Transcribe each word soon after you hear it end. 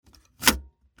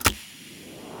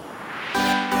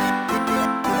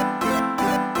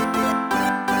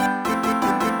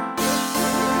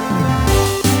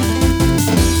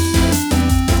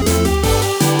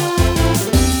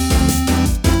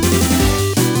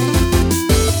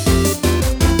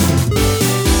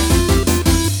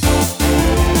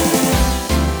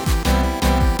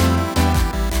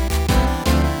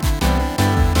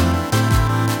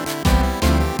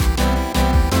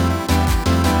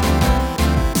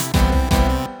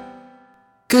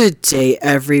Good day,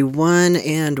 everyone,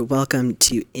 and welcome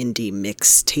to Indie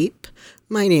Mixtape.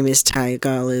 My name is Ty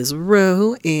Gales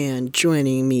Rowe, and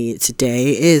joining me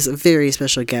today is a very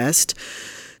special guest,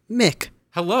 Mick.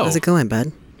 Hello. How's it going,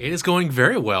 bud? It is going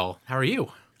very well. How are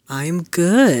you? I'm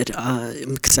good.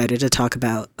 I'm excited to talk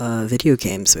about video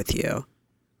games with you.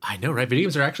 I know, right? Video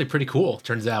games are actually pretty cool,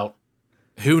 turns out.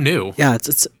 Who knew? Yeah,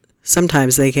 it's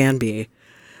sometimes they can be.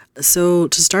 So,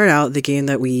 to start out, the game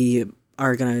that we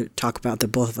are going to talk about that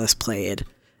both of us played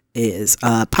is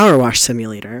Power Wash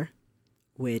Simulator,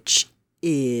 which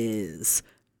is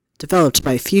developed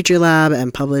by Future Lab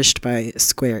and published by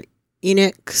Square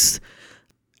Enix.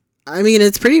 I mean,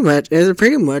 it's pretty much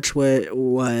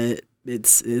what it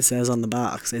says on the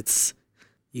box. It's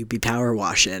you be power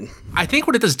washing. I think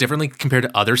what it does differently compared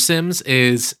to other Sims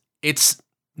is it's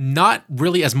not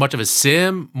really as much of a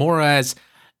sim, more as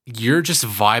you're just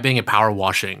vibing and power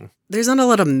washing. There's not a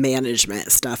lot of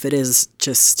management stuff. It is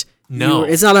just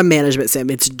it's not a management sim.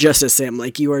 It's just a sim.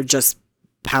 Like you are just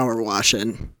power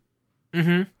washing. Mm-hmm.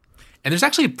 And there's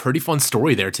actually a pretty fun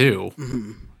story there too,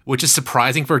 which is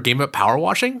surprising for a game about power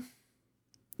washing.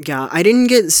 Yeah, I didn't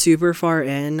get super far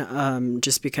in,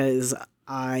 just because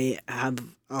I have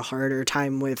a harder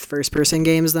time with first-person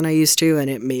games than I used to, and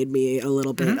it made me a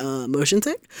little bit motion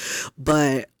sick.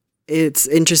 But it's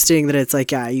interesting that it's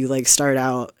like, yeah, you like start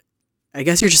out. I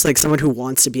guess you're just like someone who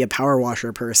wants to be a power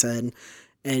washer person,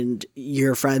 and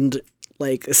your friend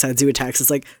like sends you a text. It's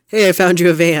like, hey, I found you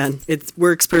a van. It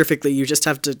works perfectly. You just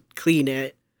have to clean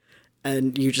it,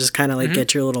 and you just kind of like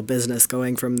get your little business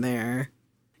going from there.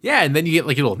 Yeah, and then you get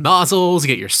like your little nozzles, you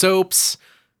get your soaps,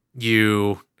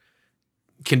 you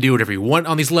can do whatever you want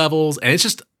on these levels, and it's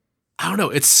just, I don't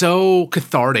know, it's so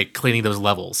cathartic cleaning those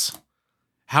levels.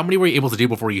 How many were you able to do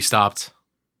before you stopped?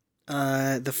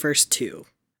 The first two.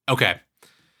 Okay.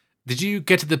 You didn't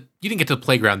get to the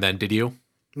playground then, did you?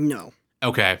 No.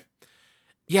 Okay.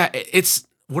 Yeah, it's,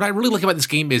 what I really like about this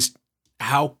game is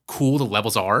how cool the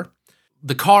levels are.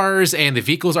 The cars and the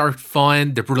vehicles are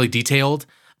fun, they're really detailed,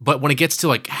 but when it gets to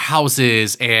like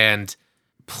houses and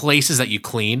places that you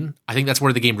clean, I think that's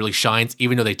where the game really shines,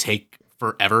 even though they take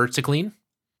forever to clean.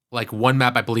 Like one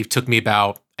map, I believe, took me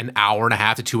about an hour and a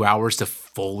half to 2 hours to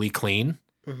fully clean.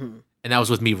 And that was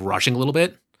with me rushing a little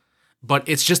bit. But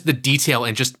it's just the detail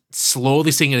and just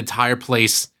slowly seeing an entire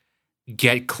place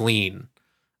get clean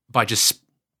by just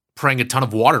spraying a ton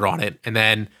of water on it. And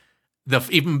then the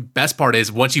even best part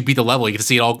is once you beat the level, you get to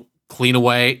see it all clean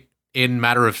away in a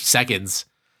matter of seconds,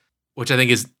 which I think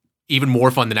is even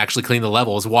more fun than actually cleaning the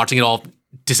level, is watching it all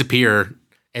disappear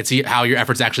and see how your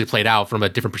efforts actually played out from a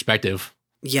different perspective.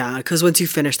 Yeah, because once you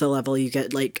finish the level, you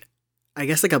get like, I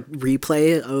guess like a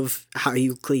replay of how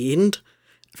you cleaned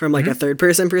from like a third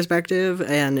person perspective,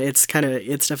 and it's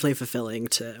definitely fulfilling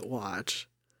to watch.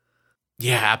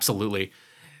 Yeah, absolutely.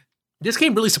 This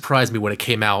game really surprised me when it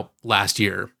came out last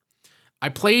year. I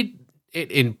played it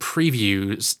in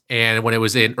previews and when it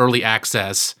was in early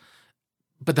access,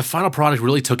 but the final product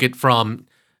really took it from,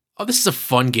 oh, this is a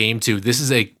fun game, to this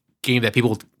is a game that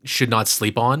people should not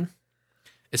sleep on,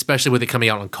 especially with it coming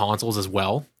out on consoles as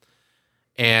well.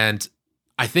 And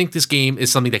I think this game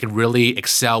is something that can really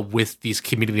excel with these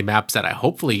community maps that I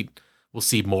hopefully will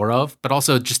see more of, but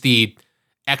also just the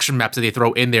extra maps that they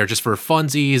throw in there just for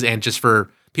funsies and just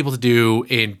for people to do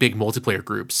in big multiplayer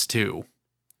groups too.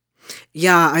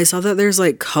 Yeah, I saw that there's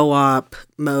like co-op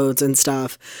modes and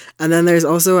stuff. And then there's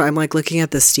also, I'm like looking at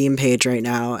the Steam page right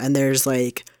now, and there's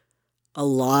like a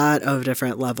lot of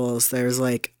different levels. There's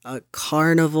like a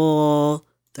carnival,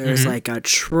 there's like a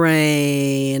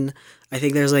train, I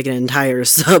think there's like an entire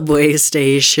subway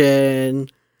station.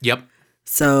 Yep.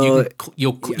 So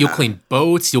you'll clean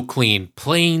boats, you'll clean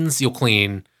planes, you'll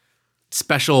clean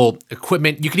special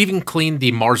equipment. You can even clean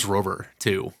the Mars rover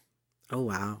too. Oh,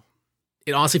 wow.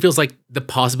 It honestly feels like the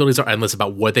possibilities are endless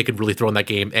about what they could really throw in that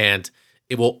game, and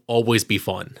it will always be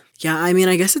fun. Yeah, I mean,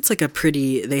 I guess it's like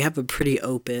they have a pretty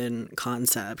open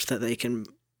concept that they can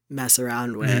mess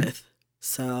around with.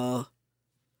 So,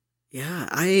 yeah,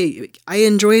 I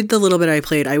enjoyed the little bit I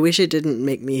played. I wish it didn't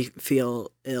make me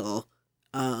feel ill.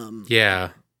 Yeah.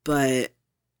 But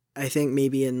I think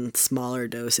maybe in smaller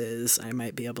doses, I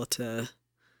might be able to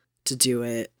do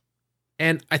it.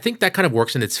 And I think that kind of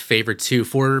works in its favor too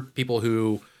for people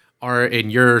who are in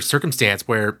your circumstance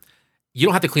where you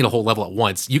don't have to clean a whole level at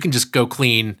once. You can just go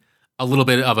clean a little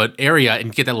bit of an area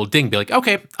and get that little ding, be like,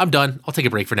 okay, I'm done. I'll take a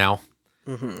break for now.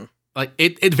 Like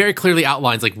it very clearly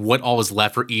outlines like what all is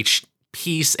left for each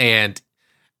piece and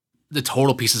the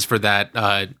total pieces for that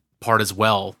part as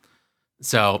well.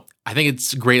 So I think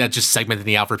it's great at just segmenting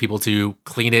it out for people to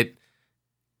clean it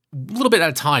little bit at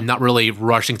a time, not really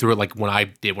rushing through it like when I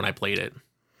did when I played it.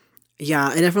 Yeah,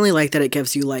 I definitely like that it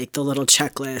gives you like the little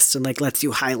checklist and like lets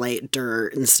you highlight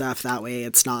dirt and stuff. That way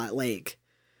it's not like,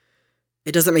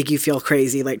 it doesn't make you feel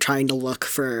crazy like trying to look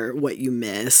for what you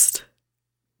missed.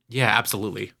 Yeah,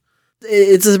 absolutely.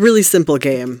 It's a really simple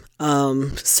game.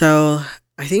 So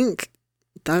I think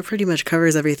that pretty much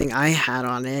covers everything I had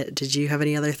on it. Did you have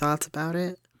any other thoughts about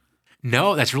it?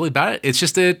 No, that's really about it. It's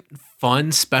just a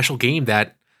fun, special game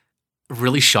that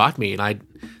really shocked me, and I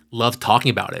love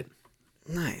talking about it.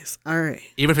 Nice. All right.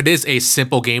 Even if it is a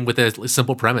simple game with a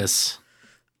simple premise.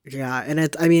 Yeah, and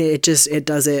it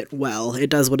does it well. It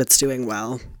does what it's doing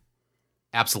well.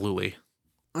 Absolutely.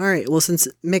 All right. Well, since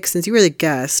you were the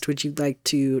guest, would you like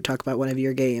to talk about one of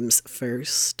your games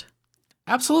first?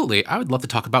 Absolutely. I would love to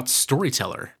talk about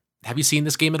Storyteller. Have you seen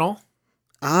this game at all?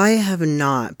 I have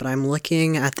not, but I'm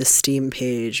looking at the Steam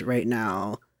page right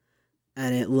now,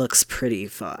 and it looks pretty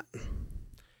fun.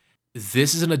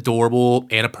 This is an adorable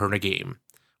Annapurna game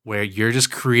where you're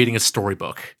just creating a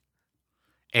storybook.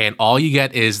 And all you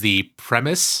get is the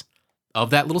premise of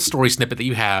that little story snippet that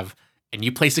you have, and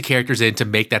you place the characters in to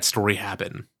make that story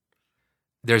happen.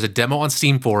 There's a demo on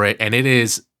Steam for it, and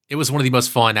it was one of the most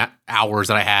fun hours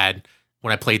that I had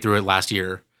when I played through it last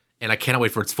year, and I cannot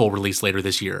wait for its full release later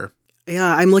this year.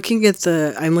 Yeah, I'm looking at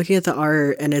the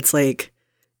art, and it's like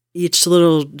each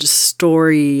little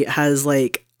story has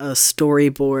like a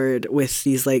storyboard with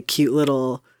these like cute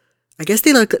little, I guess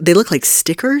they look like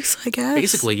stickers, I guess.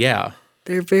 Basically, yeah.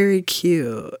 They're very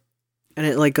cute. And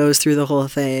it like goes through the whole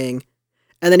thing.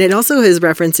 And then it also is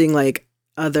referencing like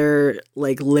other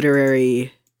like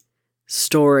literary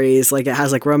stories. Like it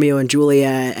has like Romeo and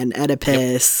Juliet and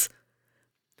Oedipus. Yep.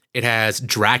 It has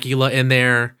Dracula in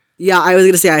there. Yeah, I was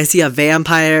going to say I see a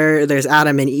vampire. There's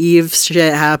Adam and Eve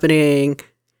shit happening.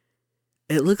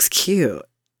 It looks cute.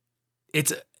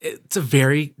 It's a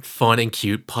very fun and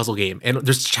cute puzzle game. And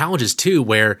there's challenges too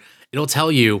where it'll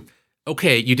tell you,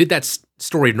 okay, you did that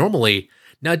story normally.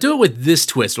 Now do it with this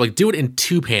twist. Or like do it in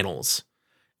 2 panels.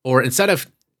 Or instead of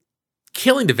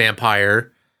killing the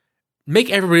vampire, make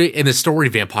everybody in the story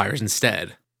vampires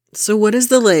instead. So what is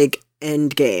the like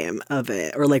end game of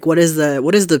it? Or like what is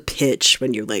the pitch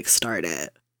when you like start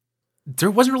it?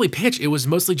 There wasn't really pitch. It was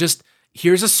mostly just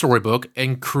here's a storybook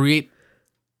and create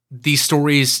these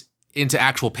stories into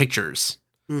actual pictures.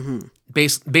 Mm-hmm.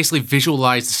 Basically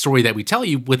visualize the story that we tell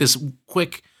you with this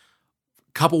quick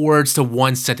couple words to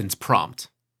 1 sentence prompt.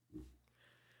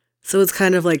 So it's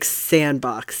kind of like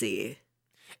sandboxy.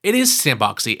 It is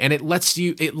sandboxy, and it lets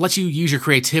you use your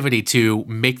creativity to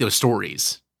make those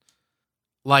stories.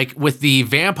 Like with the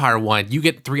vampire one, you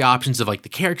get 3 options of like the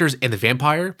characters and the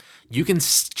vampire. You can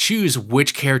choose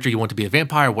which character you want to be a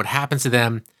vampire, what happens to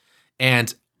them,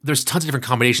 and there's tons of different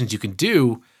combinations you can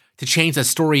do to change that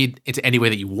story into any way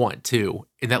that you want to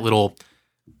in that little,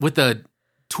 with the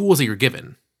tools that you're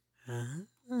given.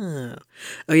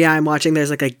 Oh yeah, I'm watching. There's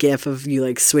like a GIF of you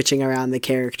like switching around the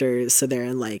characters so they're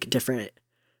in like different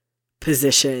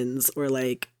positions or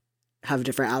like have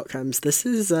different outcomes. This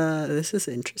is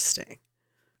interesting.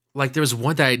 Like there was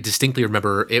one that I distinctly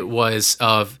remember. It was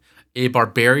of a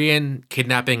barbarian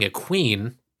kidnapping a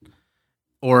queen,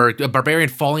 or a barbarian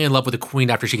falling in love with a queen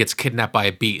after she gets kidnapped by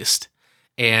a beast.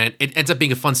 And it ends up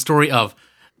being a fun story of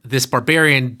this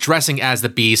barbarian dressing as the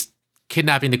beast,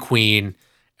 kidnapping the queen,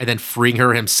 and then freeing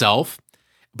her himself.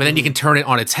 But then you can turn it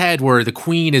on its head where the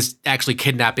queen is actually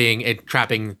kidnapping and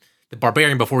trapping the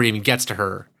barbarian before he even gets to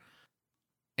her.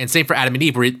 And same for Adam and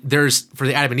Eve, where for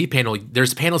the Adam and Eve panel,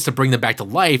 there's panels to bring them back to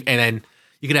life, and then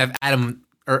you can have Adam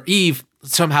or Eve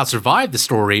somehow survive the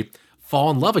story, fall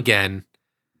in love again,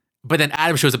 but then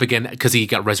Adam shows up again because he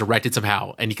got resurrected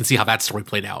somehow, and you can see how that story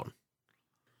played out.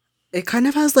 It kind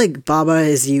of has like Baba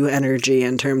Is You energy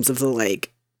in terms of the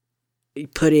like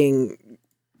putting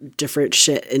different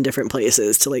shit in different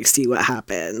places to like see what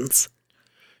happens.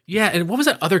 Yeah, and what was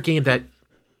that other game that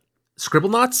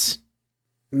Scribblenauts?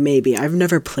 Maybe. I've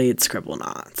never played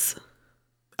Scribblenauts.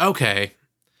 Okay.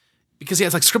 Because yeah,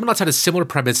 it's like Scribblenauts had a similar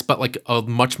premise, but like a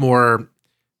much more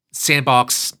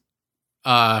sandbox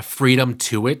freedom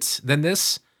to it than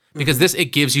this. Because this,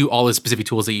 it gives you all the specific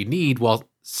tools that you need, while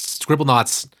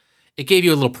Scribblenauts, it gave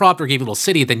you a little prompt or gave you a little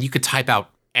city, then you could type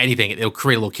out anything. It'll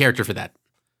create a little character for that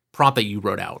prompt that you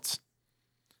wrote out.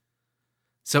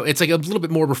 So it's like a little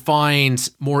bit more refined,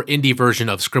 more indie version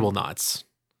of Scribblenauts.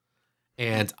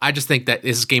 And I just think that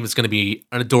this game is going to be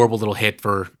an adorable little hit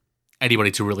for anybody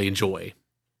to really enjoy.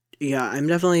 Yeah, I'm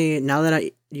definitely, now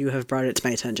that you have brought it to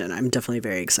my attention, I'm definitely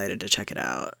very excited to check it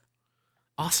out.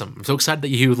 Awesome. I'm so excited that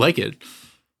you like it.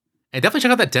 And definitely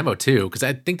check out that demo too, because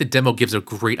I think the demo gives a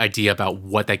great idea about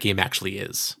what that game actually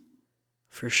is.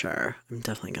 for sure. I'm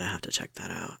definitely going to have to check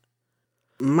that out.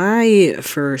 My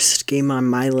first game on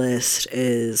my list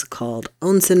is called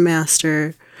Onsen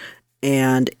Master,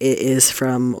 and it is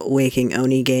from Waking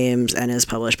Oni Games and is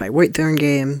published by Whitethorn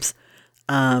Games.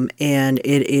 And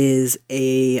it is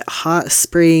a hot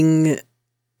spring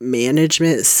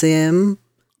management sim.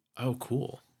 Oh,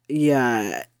 cool.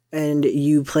 Yeah, and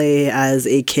you play as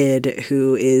a kid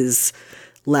who is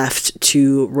left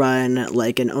to run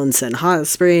like an onsen hot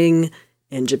spring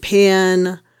in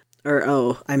Japan. Or,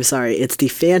 oh, I'm sorry, it's the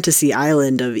fantasy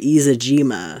island of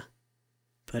Izajima.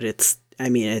 But it's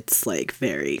like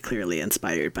very clearly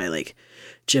inspired by like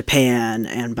Japan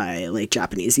and by like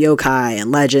Japanese yokai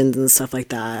and legends and stuff like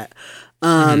that.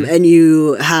 And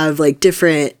you have like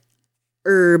different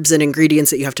herbs and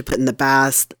ingredients that you have to put in the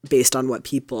bath based on what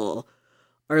people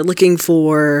are looking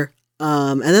for.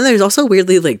 And then there's also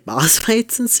weirdly like boss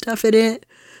fights and stuff in it.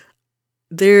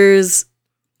 There's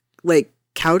like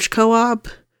couch co-op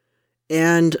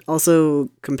and also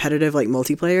competitive like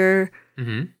multiplayer,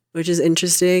 which is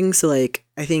interesting. So like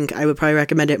I think I would probably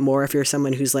recommend it more if you're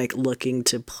someone who's like looking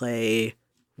to play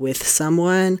with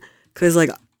someone. Because like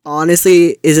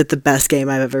honestly, is it the best game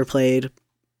I've ever played?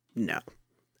 No.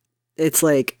 It's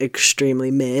like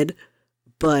extremely mid,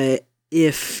 but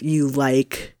if you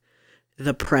like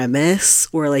the premise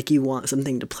or like you want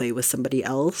something to play with somebody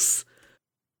else,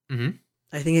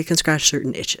 I think it can scratch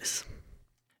certain itches.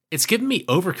 It's giving me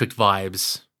Overcooked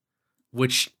vibes,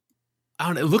 which I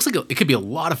don't know. It looks like it could be a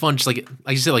lot of fun, just like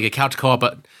you said, like a couch co-op.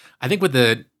 But I think with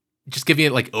the just giving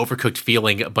it like Overcooked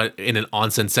feeling, but in an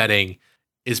onsen setting,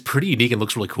 is pretty unique and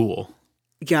looks really cool.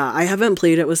 Yeah, I haven't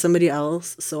played it with somebody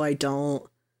else, so I don't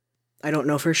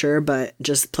know for sure. But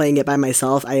just playing it by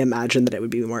myself, I imagine that it would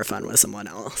be more fun with someone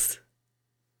else.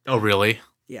 Oh, really?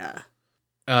 Yeah.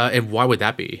 And why would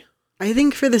that be? I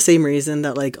think for the same reason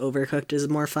that like Overcooked is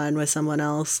more fun with someone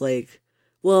else. Like,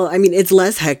 well, I mean, it's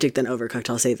less hectic than Overcooked.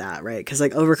 I'll say that, right? Because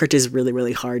like Overcooked is really,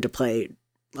 really hard to play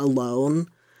alone.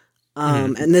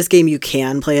 And this game you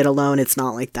can play it alone. It's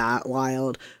not like that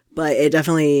wild, but it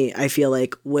definitely I feel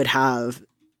like would have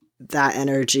that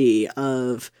energy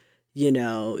of, you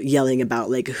know, yelling about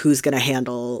like who's gonna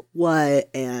handle what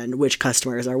and which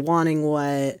customers are wanting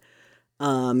what.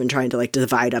 And trying to like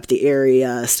divide up the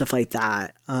area, stuff like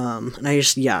that. And I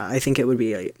think it would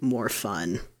be like, more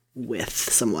fun with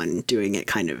someone doing it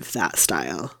kind of that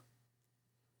style.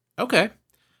 Okay.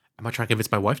 I might try to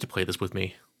convince my wife to play this with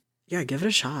me. Yeah, give it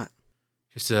a shot.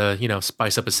 Just to,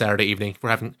 spice up a Saturday evening.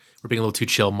 We're being a little too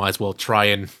chill. Might as well try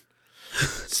and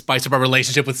spice up our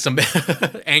relationship with some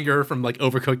anger from like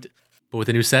Overcooked, but with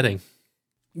a new setting.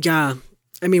 Yeah.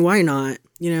 I mean, why not?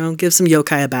 Give some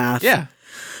yokai a bath. Yeah.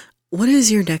 What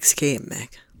is your next game,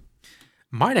 Mick?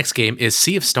 My next game is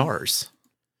Sea of Stars.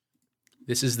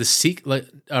 This is the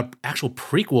actual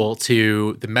prequel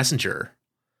to The Messenger,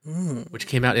 which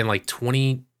came out in like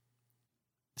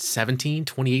 2017,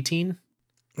 2018.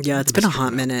 Yeah, it's been a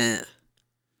hot minute.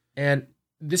 And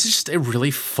this is just a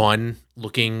really fun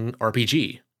looking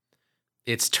RPG.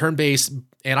 It's turn-based,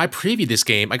 and I previewed this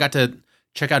game. I got to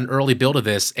check out an early build of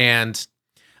this, and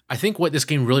I think what this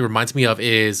game really reminds me of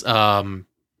is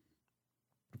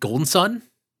Golden Sun,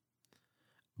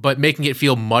 but making it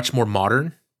feel much more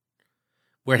modern,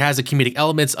 where it has the comedic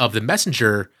elements of The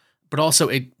Messenger, but also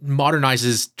it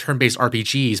modernizes turn-based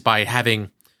RPGs by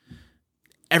having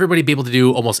everybody be able to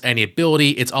do almost any ability.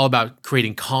 It's all about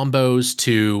creating combos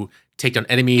to take down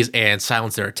enemies and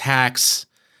silence their attacks.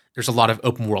 There's a lot of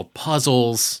open world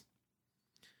puzzles,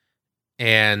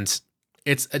 and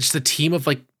it's just a team of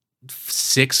like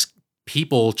 6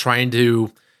 people trying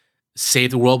to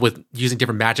save the world with using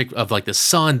different magic of like the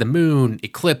sun, the moon,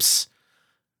 eclipse,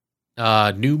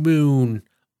 new moon,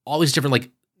 all these different like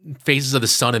phases of the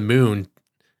sun and moon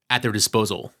at their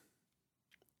disposal.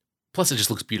 Plus, it just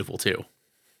looks beautiful too.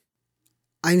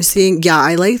 I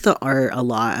like the art a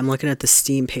lot. I'm looking at the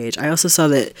Steam page. I also saw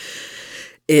that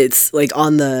it's like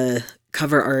on the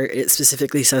cover art, it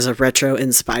specifically says a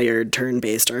retro-inspired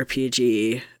turn-based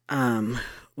RPG,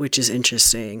 which is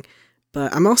interesting.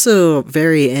 But I'm also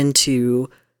very into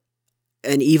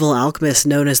an evil alchemist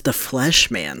known as the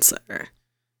Fleshmancer.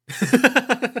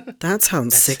 That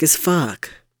sounds sick as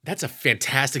fuck. That's a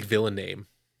fantastic villain name.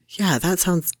 Yeah, that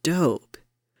sounds dope.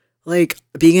 Like,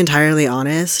 being entirely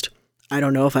honest, I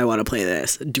don't know if I want to play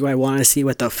this. Do I want to see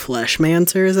what the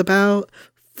Fleshmancer is about?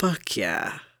 Fuck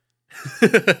yeah.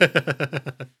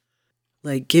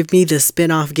 Like, give me the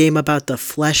spin-off game about the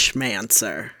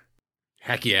Fleshmancer.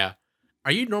 Heck yeah.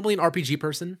 Are you normally an RPG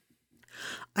person?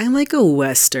 I'm like a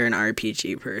Western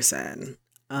RPG person.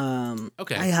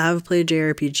 Okay. I have played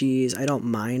JRPGs. I don't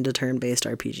mind a turn-based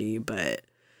RPG, but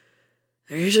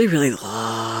They're usually really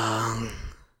long.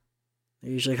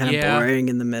 They're usually kind of boring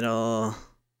in the middle.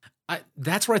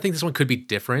 That's where I think this one could be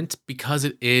different because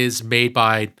it is made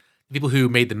by people who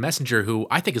made The Messenger, who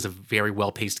I think is a very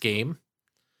well-paced game.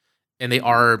 And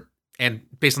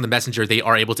based on The Messenger, they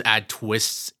are able to add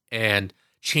twists and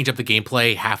change up the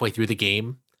gameplay halfway through the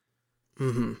game.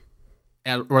 Mm-hmm.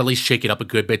 Or at least shake it up a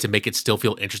good bit to make it still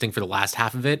feel interesting for the last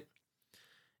half of it.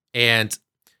 And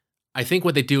I think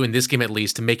what they do in this game, at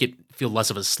least, to make it feel less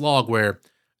of a slog, where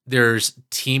there's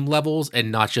team levels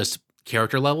and not just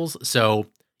character levels. So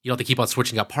you don't have to keep on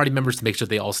switching out party members to make sure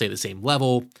they all stay the same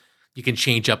level. You can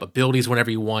change up abilities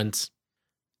whenever you want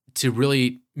to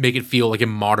really make it feel like a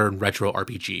modern retro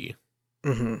RPG.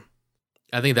 Mm-hmm.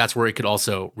 I think that's where it could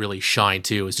also really shine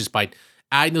too, is just by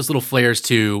adding those little flares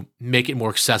to make it more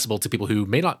accessible to people who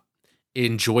may not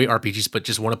enjoy RPGs, but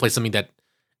just want to play something that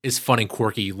is fun and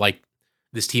quirky like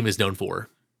this team is known for.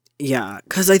 Yeah,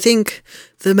 because I think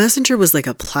The Messenger was like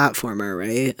a platformer,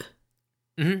 right?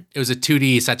 Mm-hmm. It was a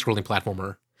 2D side-scrolling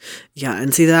platformer. Yeah,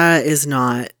 and see, that is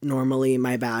not normally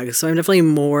my bag, so I'm definitely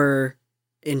more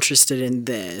interested in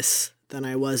this than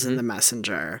I was in The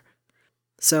Messenger.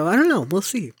 So, I don't know, we'll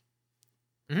see.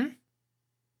 Mm-hmm.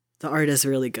 The art is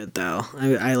really good, though.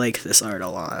 I like this art a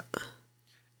lot.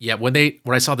 Yeah, when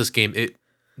I saw this game,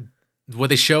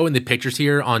 what they show in the pictures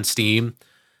here on Steam,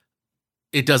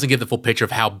 it doesn't give the full picture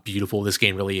of how beautiful this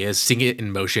game really is. Seeing it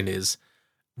in motion is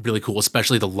really cool,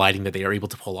 especially the lighting that they are able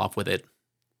to pull off with it.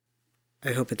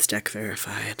 I hope it's deck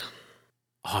verified.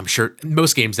 Oh, I'm sure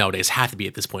most games nowadays have to be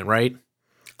at this point, right?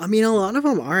 I mean, a lot of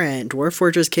them aren't. Dwarf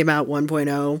Fortress came out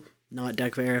 1.0, not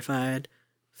deck verified.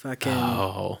 Fucking...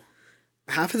 Oh.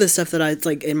 Half of the stuff that I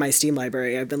like in my Steam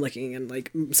library, I've been looking, and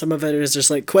like some of it is just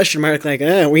like question mark, like,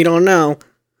 we don't know.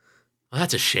 Well,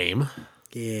 that's a shame.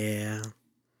 Yeah,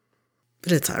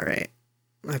 but it's all right.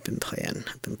 I've been playing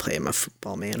my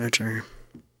Football Manager,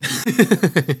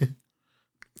 the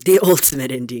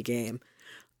ultimate indie game.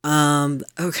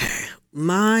 Okay,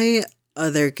 my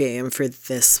other game for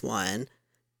this one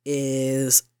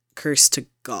is Curse to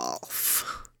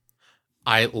Golf.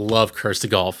 I love Curse to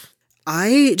Golf.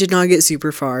 I did not get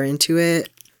super far into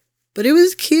it, but it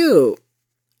was cute.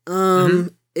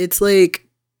 It's like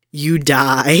you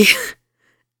die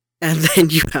and then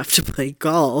you have to play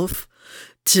golf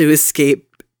to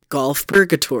escape golf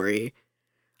purgatory.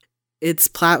 It's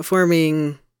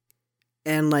platforming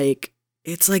and like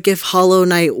it's like if Hollow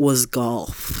Knight was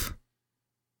golf.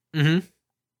 Mm-hmm.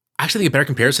 Actually, a better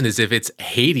comparison is if it's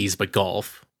Hades but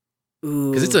golf.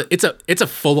 Ooh. Because it's a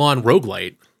full-on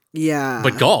roguelite. Yeah.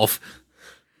 But golf.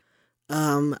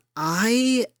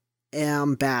 I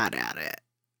am bad at it,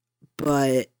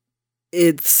 but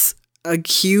it's a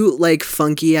cute, like,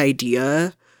 funky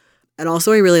idea. And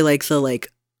also I really like the, like,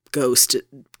 ghost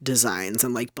designs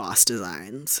and, like, boss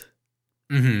designs.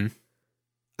 Mm-hmm.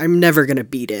 I'm never gonna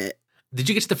beat it. Did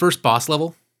you get to the first boss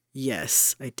level?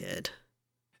 Yes, I did.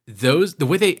 The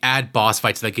way they add boss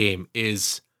fights to that game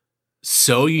is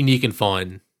so unique and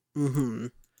fun. Mm-hmm.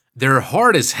 They're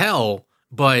hard as hell,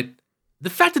 but the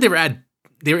fact that they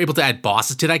were able to add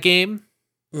bosses to that game,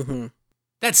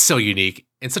 that's so unique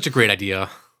and such a great idea.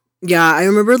 Yeah, I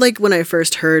remember like when I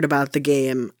first heard about the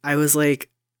game, I was like,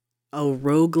 a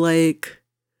roguelike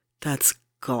that's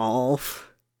golf.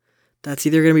 That's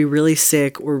either going to be really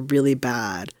sick or really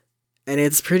bad. And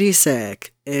it's pretty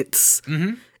sick. It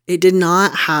did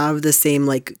not have the same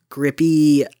like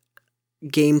grippy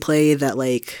gameplay that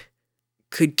like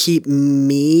could keep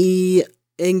me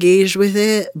engaged with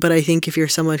it, but I think if you're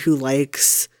someone who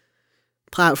likes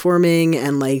platforming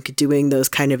and like doing those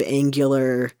kind of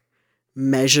angular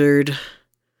measured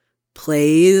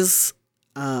plays,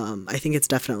 I think it's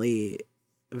definitely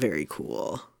very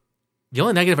cool. The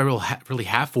only negative I really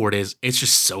have for it is it's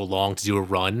just so long to do a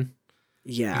run.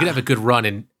 Yeah. You could have a good run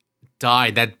and die.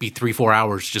 That'd be 3-4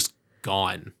 hours just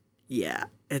gone. Yeah,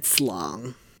 it's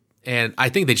long. And I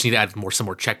think they just need to add some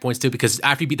more checkpoints too, because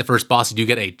after you beat the first boss, you do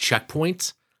get a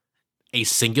checkpoint, a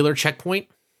singular checkpoint,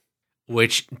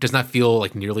 which does not feel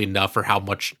like nearly enough for how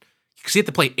much. Because you have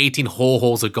to play 18 whole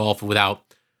holes of golf without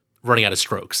running out of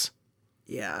strokes.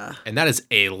 Yeah. And that is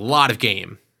a lot of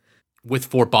game with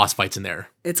 4 boss fights in there.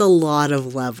 It's a lot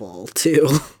of level too.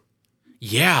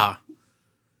 Yeah.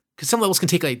 Because some levels can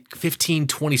take like 15,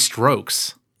 20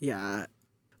 strokes. Yeah.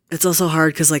 It's also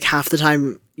hard because like half the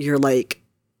time you're like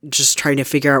just trying to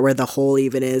figure out where the hole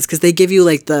even is, because they give you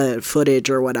like the footage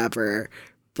or whatever,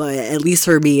 but at least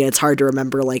for me it's hard to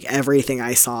remember like everything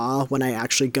I saw when I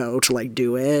actually go to like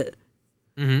do it.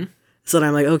 So then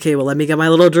I'm like, okay, well, let me get my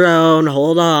little drone,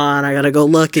 hold on, I gotta go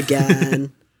look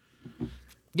again.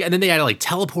 Yeah, and then they added like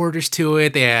teleporters to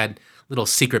it. They had little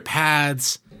secret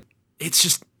paths. It's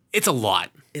a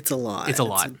lot. It's a lot. It's a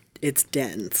lot. It's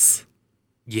dense.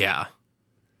 Yeah.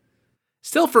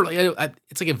 Still,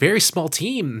 it's like a very small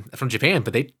team from Japan,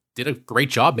 but they did a great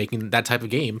job making that type of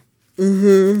game.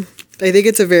 Mm-hmm. I think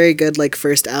it's a very good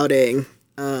first outing.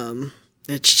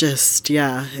 It's just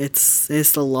it's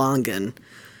the longin'.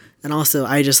 And also,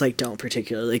 I just don't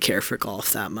particularly care for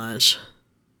golf that much.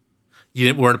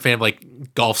 You weren't a fan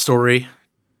of Golf Story?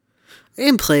 I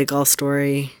didn't play Golf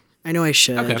Story. I know I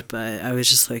should, Okay. but I was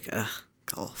just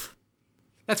golf.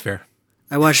 That's fair.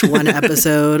 I watched one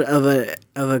episode of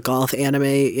a golf anime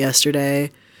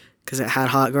yesterday because it had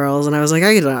hot girls, and I was like,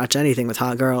 I could watch anything with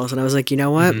hot girls, and I was like, you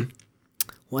know what? Mm-hmm.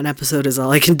 One episode is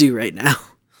all I can do right now.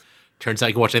 Turns out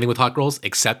you can watch anything with hot girls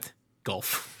except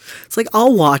golf. It's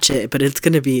I'll watch it, but it's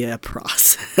going to be a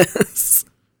process.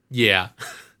 Yeah.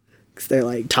 Because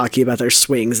they're talking about their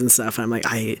swings and stuff, and I'm like,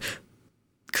 I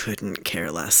couldn't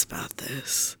care less about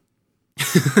this.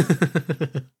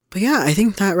 But yeah, I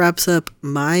think that wraps up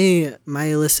my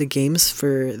list of games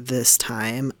for this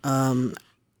time. Mick,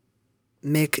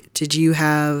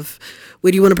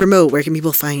 what do you want to promote? Where can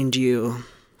people find you?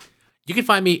 You can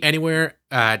find me anywhere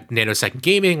at Nanosecond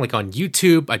Gaming, on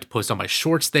YouTube. I post all my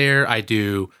shorts there. I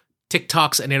do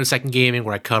TikToks at Nanosecond Gaming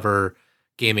where I cover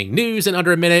gaming news in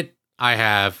under a minute. I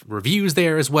have reviews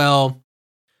there as well.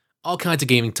 All kinds of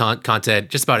gaming content,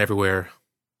 just about everywhere.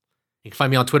 You can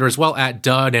find me on Twitter as well at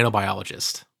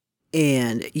 @Nanobiologist.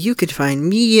 And you could find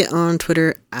me on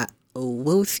Twitter at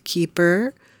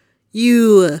Wothkeeper.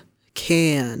 You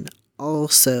can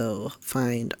also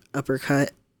find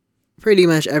Uppercut pretty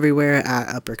much everywhere at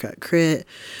Uppercut Crit.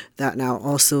 That now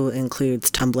also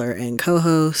includes Tumblr and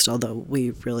co-host, although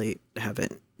we really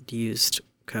haven't used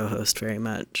co-host very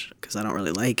much because I don't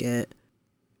really like it.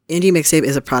 Indie Mixtape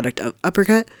is a product of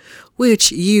Uppercut,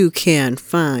 which you can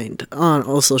find on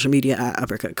all social media at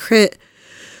Uppercut Crit.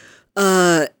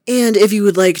 And if you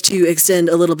would like to extend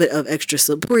a little bit of extra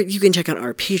support, you can check out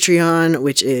our Patreon,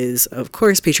 which is, of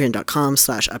course,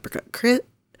 patreon.com/uppercutcrit.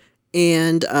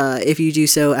 And if you do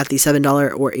so at the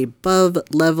 $7 or above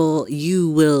level, you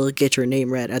will get your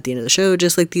name read at the end of the show,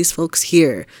 just like these folks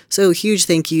here. So huge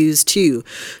thank yous to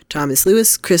Thomas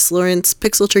Lewis, Chris Lawrence,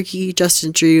 Pixel Turkey,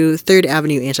 Justin Drew, Third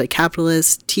Avenue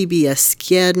Anti-Capitalist, TBS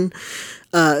Skien,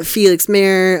 Felix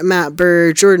Mayer, Matt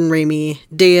Burr, Jordan Ramey,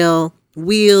 Dale,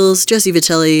 Wheels, Jesse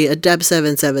Vitelli,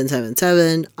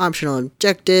 Adeb7777, Optional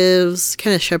Objectives,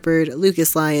 Kenneth Shepard,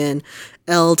 Lucas Lyon,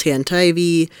 L.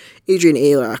 Tantivy, Adrian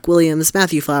A. Rock Williams,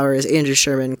 Matthew Flowers, Andrew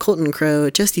Sherman, Colton Crow,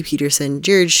 Jesse Peterson,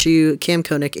 Jared Shue, Cam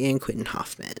Koenig, and Quentin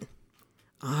Hoffman.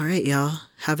 All right, y'all.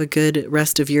 Have a good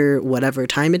rest of your whatever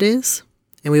time it is,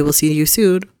 and we will see you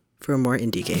soon for more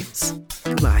indie games.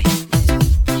 Goodbye.